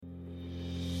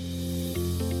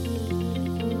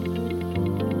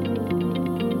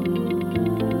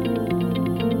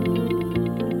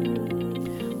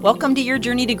Welcome to Your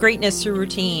Journey to Greatness Through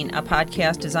Routine, a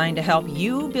podcast designed to help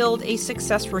you build a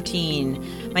success routine.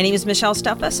 My name is Michelle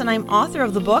Steffes, and I'm author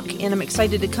of the book, and I'm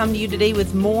excited to come to you today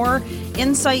with more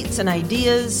insights and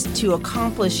ideas to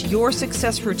accomplish your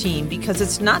success routine, because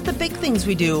it's not the big things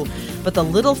we do, but the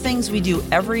little things we do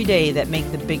every day that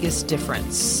make the biggest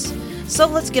difference. So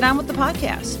let's get on with the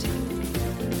podcast.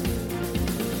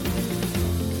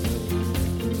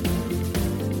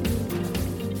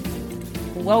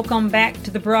 Welcome back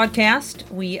to the broadcast.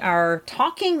 We are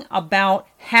talking about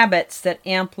habits that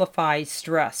amplify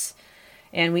stress.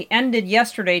 And we ended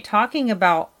yesterday talking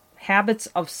about habits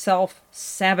of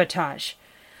self-sabotage.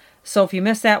 So if you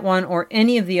missed that one or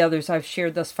any of the others I've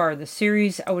shared thus far in the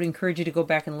series, I would encourage you to go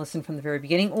back and listen from the very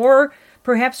beginning, or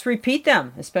perhaps repeat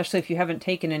them, especially if you haven't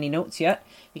taken any notes yet,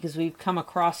 because we've come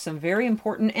across some very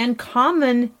important and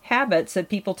common habits that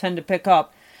people tend to pick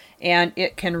up. And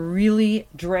it can really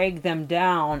drag them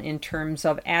down in terms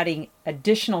of adding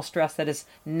additional stress that is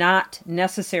not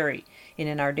necessary. And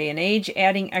in our day and age,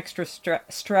 adding extra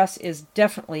stress is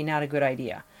definitely not a good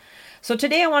idea. So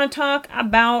today I want to talk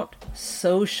about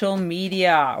social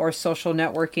media or social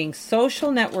networking.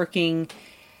 Social networking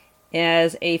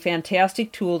is a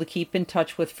fantastic tool to keep in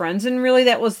touch with friends. And really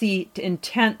that was the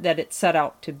intent that it set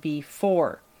out to be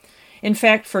for. In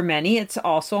fact, for many, it's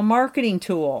also a marketing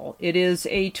tool. It is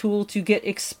a tool to get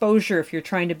exposure if you're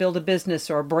trying to build a business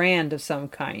or a brand of some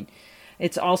kind.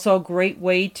 It's also a great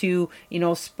way to,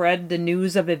 spread the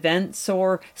news of events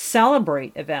or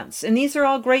celebrate events. And these are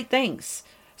all great things,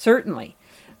 certainly.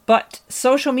 But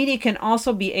social media can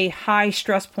also be a high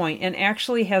stress point and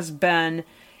actually has been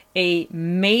a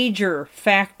major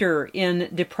factor in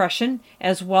depression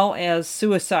as well as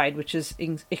suicide, which is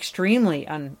extremely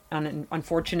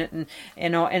unfortunate.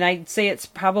 And I'd say it's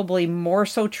probably more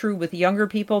so true with younger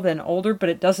people than older, but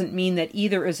it doesn't mean that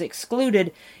either is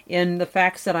excluded in the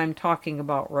facts that I'm talking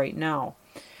about right now.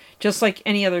 Just like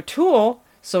any other tool,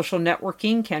 social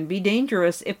networking can be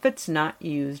dangerous if it's not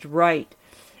used right.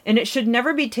 And it should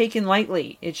never be taken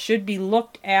lightly. It should be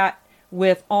looked at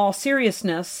with all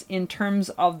seriousness in terms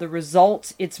of the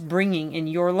results it's bringing in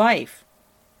your life.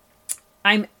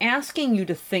 I'm asking you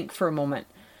to think for a moment,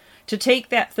 to take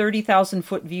that 30,000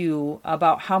 foot view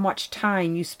about how much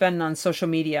time you spend on social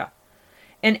media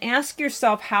and ask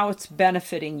yourself how it's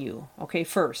benefiting you. Okay,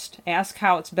 first, ask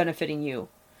how it's benefiting you.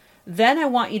 Then I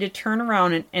want you to turn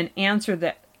around and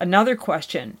answer another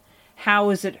question. How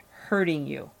is it hurting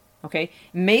you? Okay,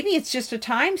 maybe it's just a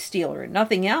time stealer,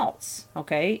 nothing else.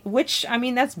 Okay, which,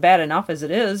 that's bad enough as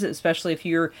it is, especially if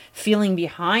you're feeling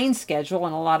behind schedule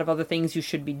and a lot of other things you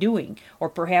should be doing, or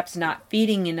perhaps not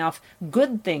feeding enough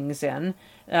good things in.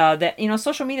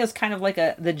 Social media is kind of like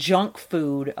the junk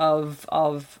food of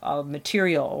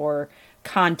material or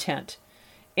content.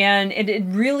 And it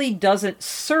really doesn't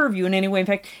serve you in any way. In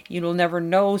fact, you'll never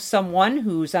know someone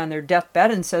who's on their deathbed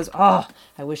and says, I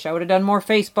wish I would have done more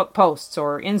Facebook posts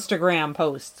or Instagram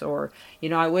posts, or,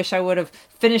 I wish I would have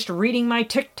finished reading my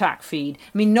TikTok feed.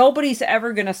 Nobody's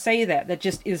ever going to say that. That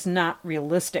just is not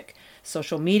realistic.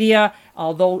 Social media,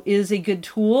 although is a good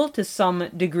tool to some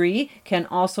degree, can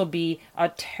also be a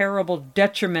terrible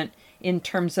detriment in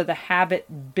terms of the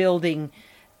habit building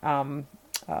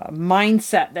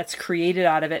mindset that's created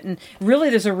out of it. And really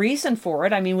there's a reason for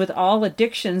it. With all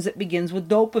addictions, it begins with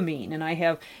dopamine. And I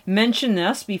have mentioned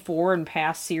this before in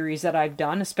past series that I've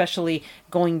done, especially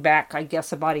going back, I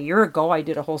guess, about a year ago. I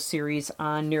did a whole series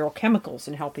on neurochemicals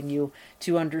and helping you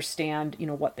to understand,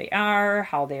 what they are,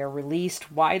 how they are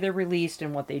released, why they're released,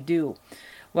 and what they do.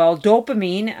 Well,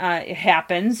 dopamine it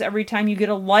happens every time you get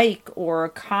a like or a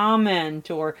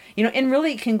comment, or and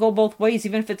really it can go both ways.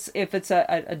 Even if it's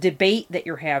a debate that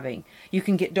you're having, you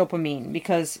can get dopamine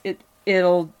because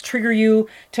it'll trigger you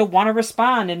to want to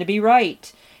respond and to be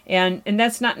right. And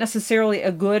that's not necessarily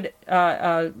a good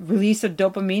release of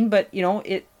dopamine, but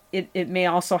it may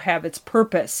also have its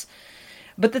purpose.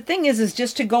 But the thing is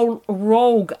just to go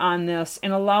rogue on this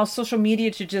and allow social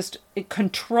media to just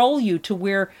control you to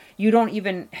where you don't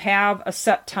even have a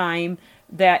set time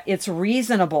that it's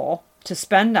reasonable to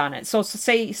spend on it. So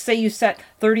say you set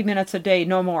 30 minutes a day,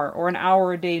 no more, or an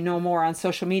hour a day, no more on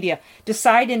social media.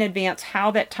 Decide in advance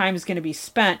how that time is going to be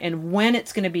spent and when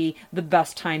it's going to be the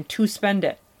best time to spend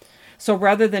it. So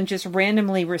rather than just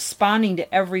randomly responding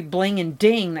to every bling and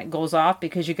ding that goes off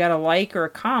because you got a like or a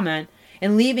comment,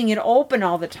 and leaving it open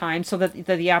all the time so that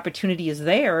the opportunity is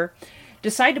there,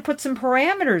 decide to put some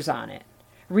parameters on it.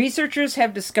 Researchers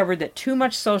have discovered that too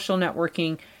much social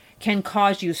networking can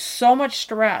cause you so much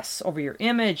stress over your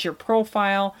image, your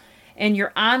profile, and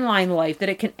your online life that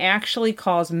it can actually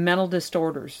cause mental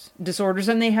disorders.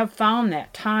 And they have found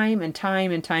that time and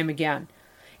time and time again.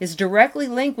 is directly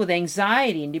linked with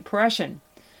anxiety and depression.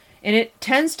 And it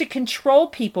tends to control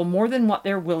people more than what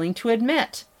they're willing to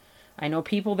admit. I know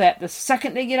people that the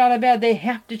second they get out of bed, they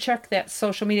have to check that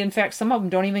social media. In fact, some of them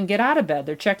don't even get out of bed.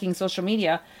 They're checking social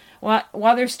media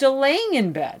while they're still laying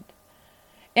in bed.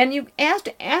 And you have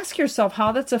to ask yourself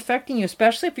how that's affecting you,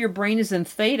 especially if your brain is in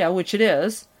theta, which it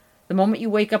is. The moment you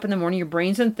wake up in the morning, your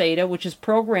brain's in theta, which is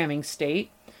programming state.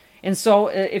 And so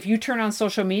if you turn on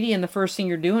social media and the first thing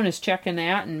you're doing is checking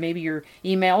that and maybe your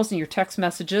emails and your text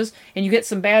messages, and you get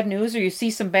some bad news or you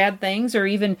see some bad things, or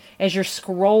even as you're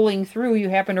scrolling through, you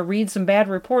happen to read some bad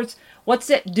reports, what's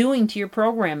that doing to your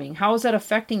programming? How is that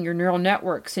affecting your neural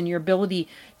networks and your ability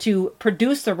to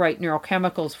produce the right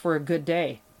neurochemicals for a good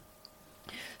day?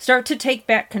 Start to take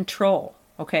back control,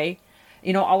 okay?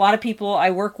 A lot of people I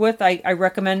work with, I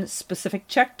recommend specific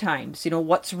check times,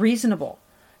 what's reasonable.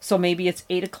 So maybe it's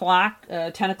 8 o'clock,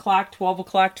 10 o'clock, 12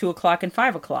 o'clock, 2 o'clock, and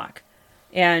 5 o'clock.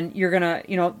 And you're going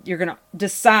to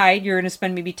decide you're going to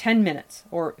spend maybe 10 minutes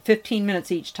or 15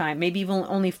 minutes each time, maybe even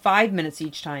only 5 minutes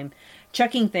each time,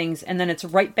 checking things. And then it's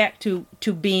right back to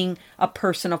being a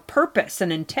person of purpose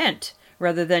and intent,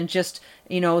 rather than just,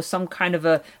 some kind of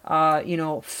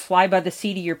a, fly by the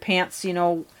seat of your pants,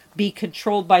 be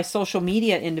controlled by social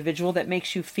media individual that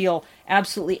makes you feel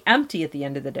absolutely empty at the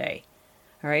end of the day.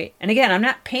 All right. And again, I'm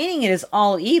not painting it as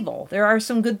all evil. There are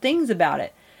some good things about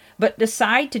it. But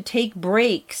decide to take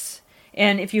breaks.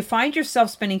 And if you find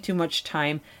yourself spending too much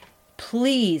time,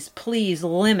 please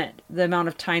limit the amount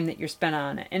of time that you're spent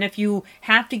on it. And if you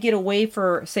have to get away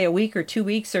for, say, a week or 2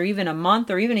 weeks or even a month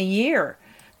or even a year,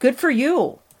 good for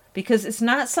you. Because it's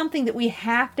not something that we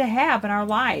have to have in our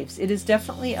lives. It is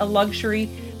definitely a luxury,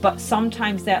 but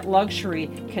sometimes that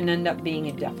luxury can end up being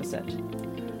a deficit.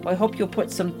 Well, I hope you'll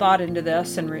put some thought into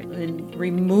this and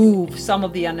remove some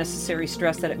of the unnecessary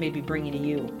stress that it may be bringing to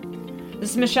you.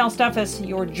 This is Michelle Steffes,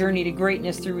 your journey to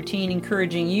greatness through routine,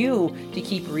 encouraging you to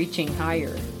keep reaching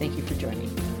higher. Thank you for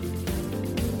joining.